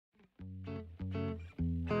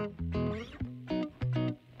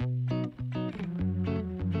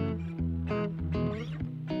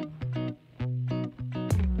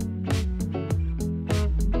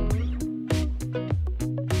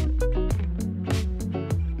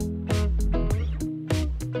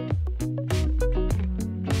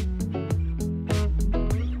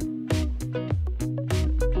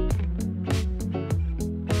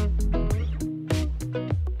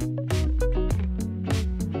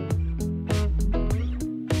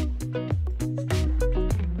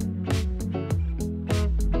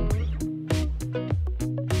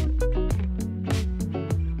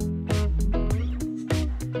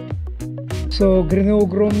So,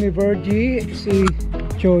 grinogrom ni Virgie, si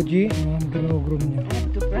Choji. Grinogrom niya. I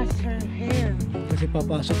have to brush her hair. Kasi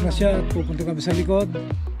papasok na siya at pupunta kami sa likod.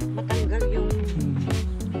 Matanggal yung...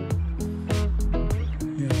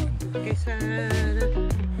 Yan. Kaysa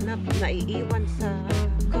naiiwan sa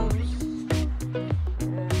couch.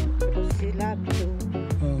 Sila to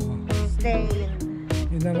stay.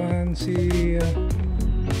 Yun naman si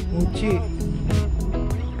Uchi.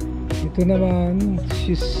 Ito naman,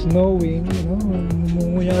 she's snowing,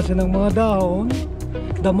 ngumunguya siya ng mga dahon,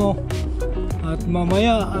 damo. At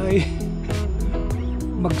mamaya ay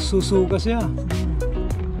magsusuka siya.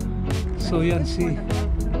 So yan si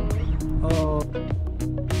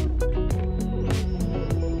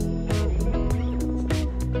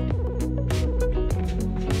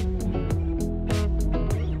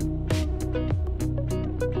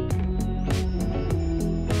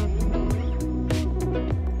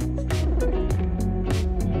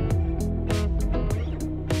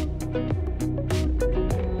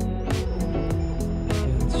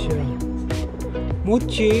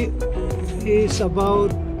Muchi is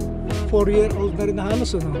about 4-year-old na rin na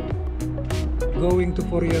halos, ano? Going to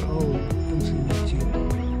 4-year-old. Itong si Muchi.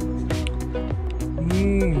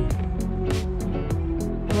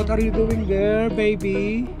 What are you doing there,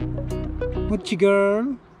 baby? Muchi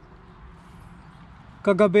girl?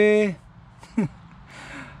 Kagabi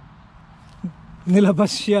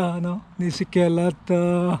nilabas siya, no? Ni si Kel at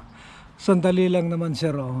sandali lang naman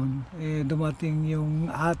siya roon. Dumating yung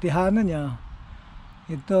ate Hana niya.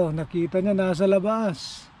 Ito, nakita niya nasa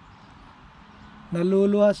labas.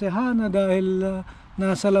 Naluluha si Hana dahil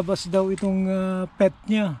nasa labas daw itong pet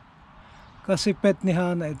niya. Kasi pet ni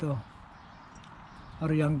Hana ito.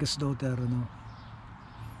 Our youngest daughter, no?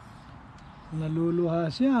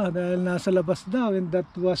 Naluluha siya dahil nasa labas daw, and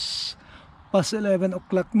that was past 11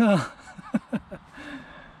 o'clock na.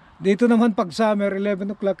 Dito naman pag summer,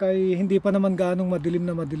 11 o'clock ay hindi pa naman gaanong madilim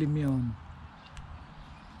na madilim yon.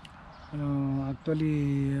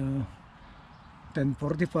 Actually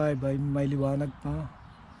 10:45 ay may liwanag pa.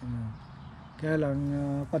 Kaya lang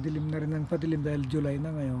padilim na rin ng padilim dahil July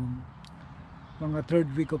na ngayon. Mga 3rd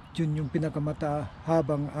week of June yung pinakamata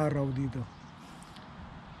habang araw dito.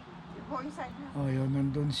 Oh, yun,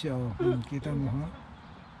 nandun siya. Oh. Kita mo, ha?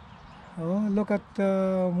 Oh, look at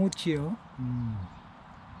Muchi, oh.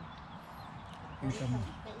 Kita mo.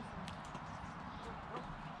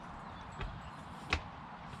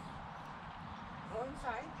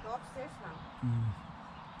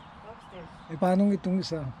 Paano itong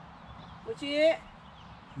isa? Muchi!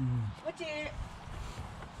 Muchi!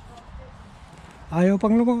 Ayaw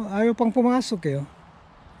pang pumasok eh.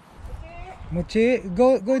 Muchi,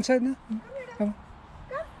 go inside na.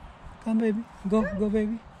 Come baby. Go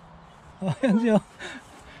baby. Oh, yan siya.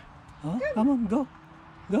 Oh, come on, go.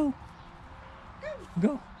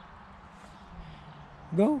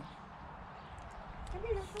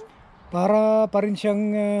 Para pa rin siyang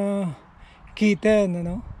kitten,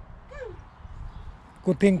 ano?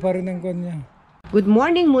 Kuting pa rin ang kanya. Good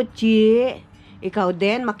morning, Muchi. Ikaw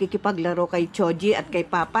din makikipaglaro kay Choji at kay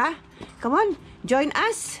Papa. Come on, join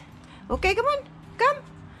us. Okay, come on. Come,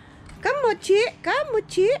 Muchi. Come,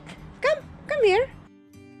 Muchi. Come here.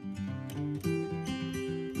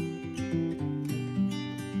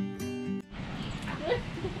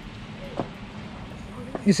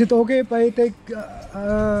 Is it okay if I take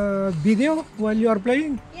video while you are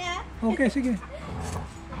playing? Yeah. Okay, sige.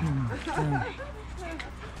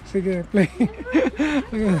 Sige, play.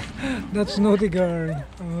 That's naughty girl.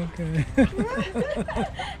 Okay.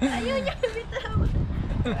 Ayaw niya bitaw.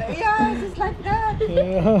 Yeah, just like that.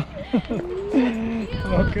 Yeah.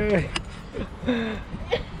 Okay.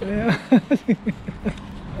 Yeah.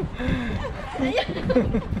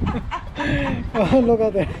 Oh, look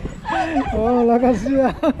at it. Oh, lakas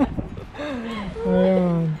siya.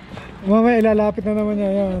 Ayan. Mamaya ilalapit na naman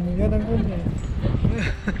niya. Yan. Yan ang kunya.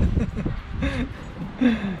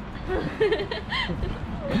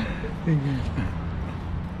 Sige.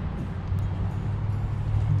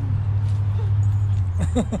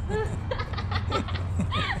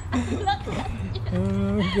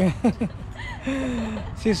 Okay.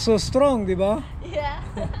 She's so strong, di ba? Yeah.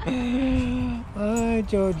 Ay,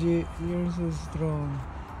 Choji, you're so strong.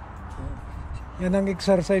 Yan ang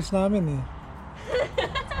exercise namin eh.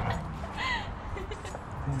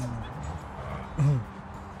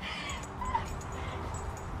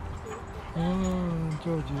 Oh,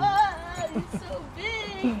 Choji. It's so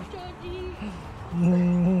big, Choji.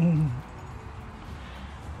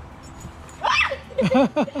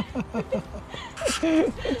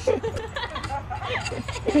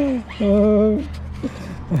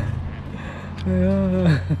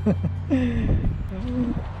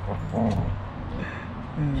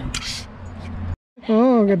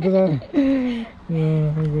 Oh, ganda na.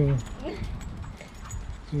 Yeah, okay.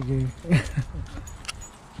 Sige.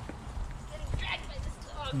 Dragged by this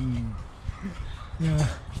dog. Yeah.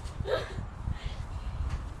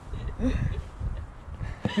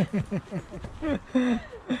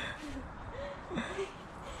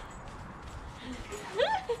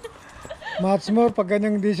 Much more pag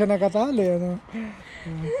ganyang hindi siya nakatali, ano?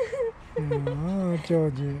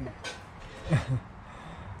 Choji.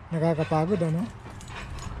 Nakakapagod, ano?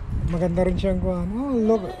 Maganda rin siyang kuhan. Oh,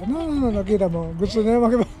 look. No, nakita mo. Gusto niya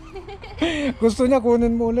gusto niya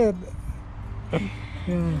kunin mo ulit.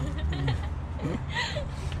 Yeah.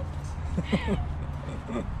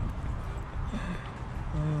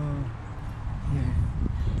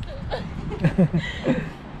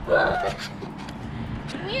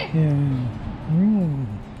 Come here. Yeah.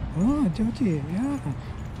 Oh, Choji. Yeah.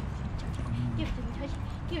 Give it to me, Choji.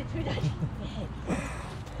 Give it to me, Choji.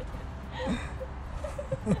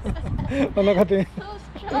 Wala ka din. So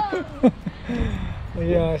strong.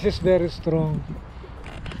 Yeah, she's very strong.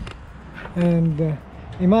 And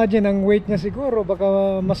imagine ang weight niya siguro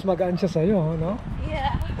baka mas magaan siya sa'yo, no?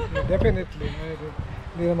 Yeah. Definitely.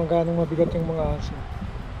 Hindi naman ganong mabigat yung mga aso.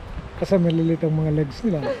 Kasi malilit ang mga legs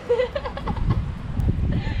nila.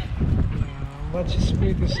 But she's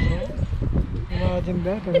pretty strong. Imagine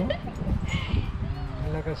that, ano?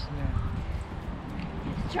 Ang lakas niya.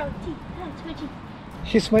 Strong teeth. Come on, Choji.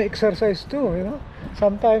 She's my exercise too, you know.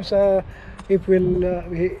 Sometimes if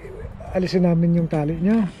alisin namin yung tali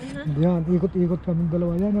niya. Yan, ikot-ikot kami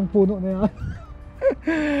dalawa yan, ang puno na yan.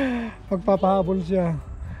 Magpapahabol siya.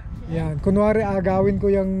 Yan, kunwari agawin ko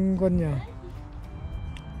yung kon niya.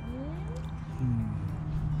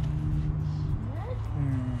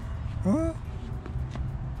 Huh?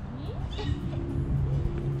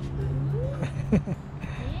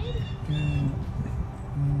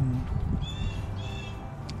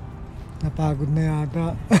 Napagod na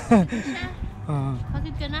yata.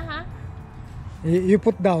 Pagod ka na, ha? You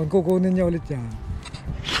put down, kukunin niya ulit yan.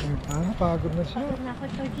 Pagod na siya. Pagod na ako,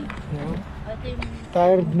 Choji. Yeah. Ate,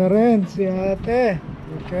 Tired na rin si ate.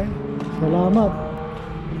 Okay. Salamat.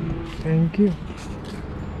 Thank you.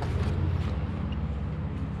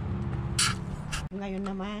 Ngayon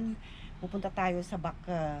naman, pupunta tayo sa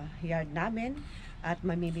backyard namin at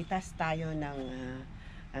mamimitas tayo ng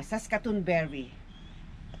Saskatoon berry.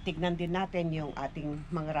 Tignan din natin yung ating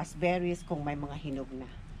mga raspberries kung may mga hinog na.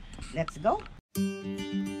 Let's go!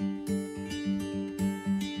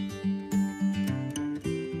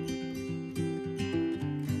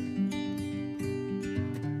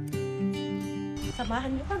 Samahan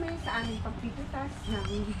niyo kami sa aming pagpipitas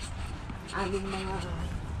ng aming mga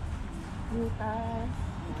prutas,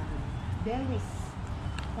 berries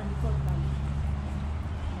sa likod ng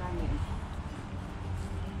namin.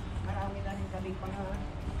 Marami na rin kaming mga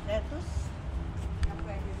lettuce na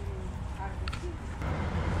pwede rin harvesting.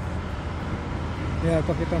 Yeah,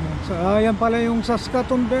 pakita mo. So, yan pala yung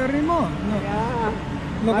Saskatoon berry mo. No? Yeah.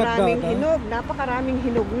 Look at Maraming that, hinog, napakaraming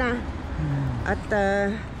hinog na. At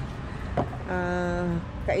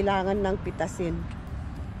kailangan ng pitasin.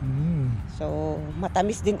 So,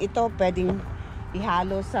 matamis din ito. Pwedeng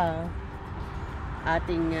ihalo sa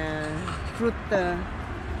ating fruit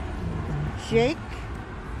shake.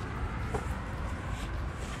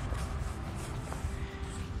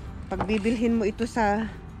 Pag bibilhin mo ito sa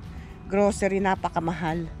grocery,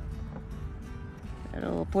 napakamahal.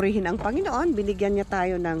 Pero purihin ang Panginoon, binigyan niya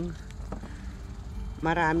tayo ng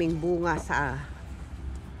maraming bunga sa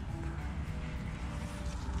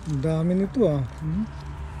Ang dami nito ah.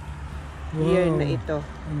 year na ito.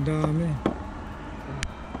 Ang dami.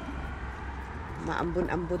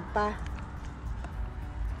 Maambun-ambun pa.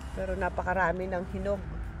 Pero napakarami ng hinog.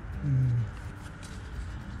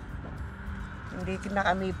 Hindi na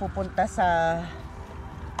kami pupunta sa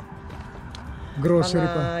Grocery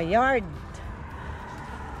mga pa. yard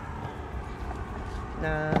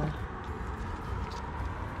na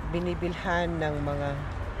binibilhan ng mga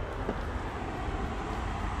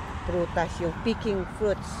prutas, yung picking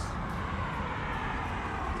fruits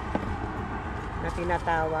na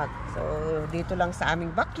tinatawag. So, dito lang sa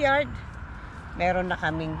aming backyard, meron na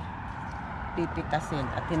kaming pipitasin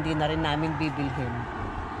at hindi na rin namin bibilhin.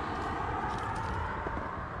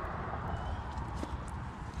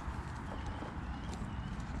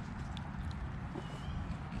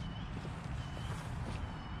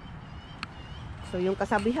 So, yung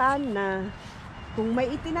kasabihan na kung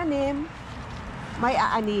may itinanim, may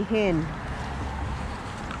aanihin.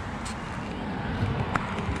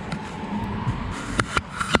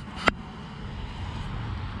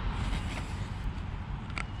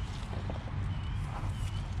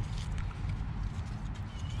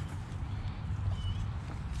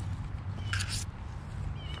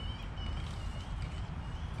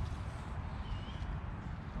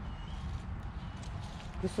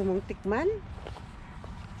 Gusto mong tikman?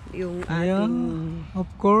 Yung Yeah, ating... of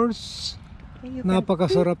course. You can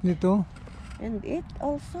Napakasarap nito. pick and eat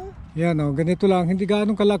also. Yan o, ganito lang. Hindi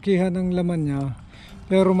gaanong kalakihan ang laman niya.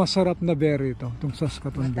 Pero masarap na berry ito. Itong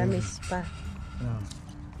Saskatoon berry. Matamis pa.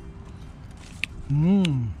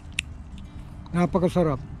 Yan.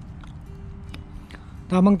 Napakasarap.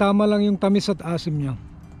 Tamang-tama lang yung tamis at asim niya.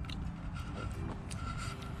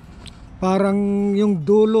 Parang yung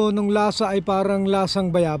dulo ng lasa ay parang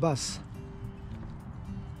lasang bayabas.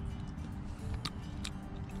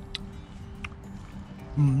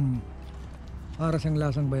 Para siyang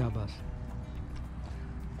lasang bayabas.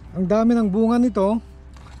 Ang dami ng bunga nito.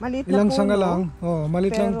 Maliit na Ilang puno. sanga lang. Oh,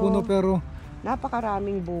 maliit lang Pero- puno pero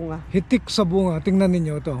Napakaraming bunga. hitik sa bunga. Tingnan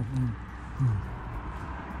ninyo ito.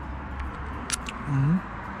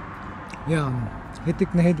 Yan.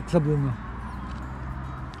 Hitik na hitik sa bunga.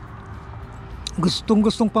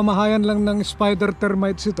 Gustong pamahayan lang ng spider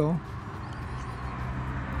termites ito.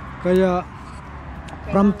 Kaya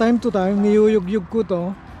from time to time niyuyug-yug ko to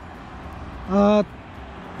at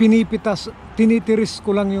tinitiris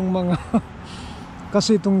ko lang yung mga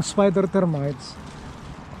kasi itong spider termites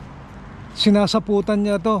sinasaputan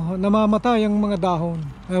niya to, namamatay ang mga dahon.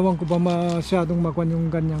 Ewan ko ba masyadong makuha yung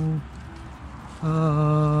ganyang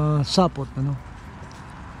sapot, ano?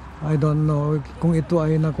 I don't know kung ito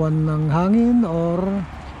ay nakuha ng hangin or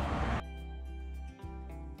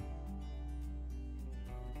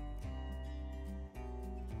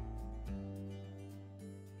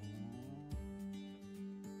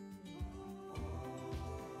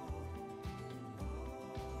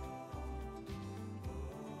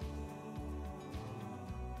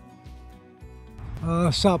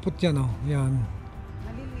sapot yan, oh. Yan.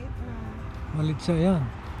 Maliliit na Malit siya yan.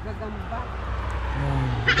 gagamba. Yan.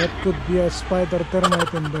 That could be a spider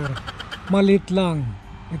termite in there. Malit lang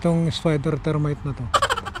itong spider termite na to.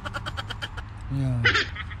 Yan.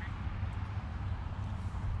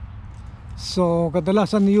 So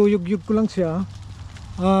kadalasan niyuyug-yug ko lang siya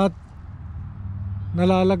at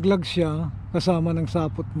nalalaglag siya kasama ng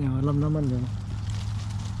sapot niya. Alam naman yun.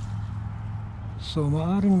 So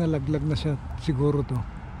maaring nalaglag na siya siguro to.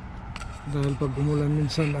 Dahil pag umulan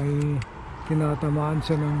minsan ay tinatamaan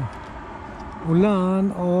siya ng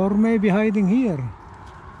ulan or maybe hiding here.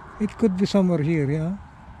 It could be somewhere here, yeah.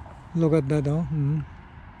 Look at that, oh.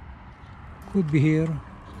 Could be here.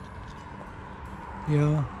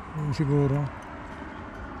 Yeah, siguro.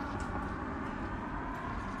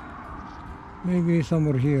 Maybe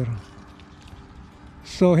somewhere here.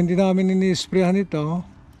 So hindi namin ini-sprayan ito.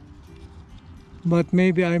 But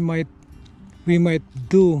maybe we might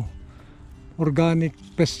do organic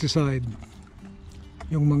pesticide.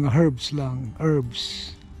 Yung mga herbs lang,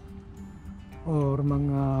 herbs. Or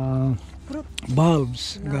mga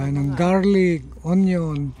bulbs, gaya ng garlic,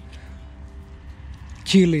 onion,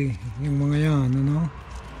 chili, yung mga yan, ano?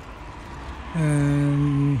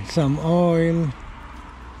 And some oil.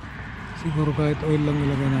 Siguro kahit oil lang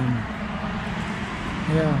ilagay namin.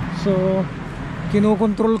 Yeah, so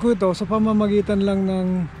kinokontrol ko ito sa pamamagitan lang ng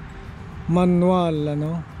manual,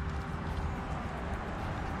 ano?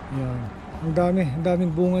 Yan. Ang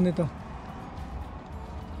daming bunga nito.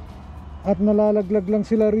 At nalalaglag lang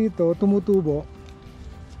sila rito, tumutubo.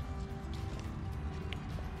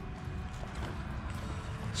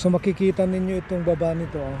 So makikita ninyo itong baba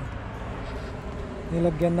nito, oh.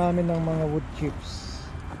 Nilagyan namin ng mga wood chips.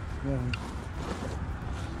 Yan.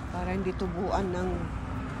 Para hindi tubuan ng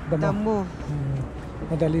damo.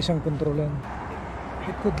 Madali siyang kontrolin.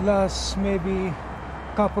 It could last maybe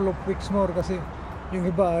couple of weeks more kasi yung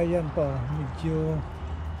iba ayan pa, medyo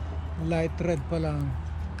light red pa lang.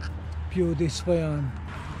 Few days pa yan.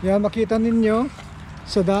 Yan, makita ninyo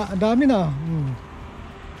sa dami na.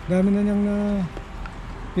 Dami na niyang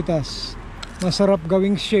pitas. Masarap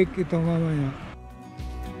gawing shake ito mamaya.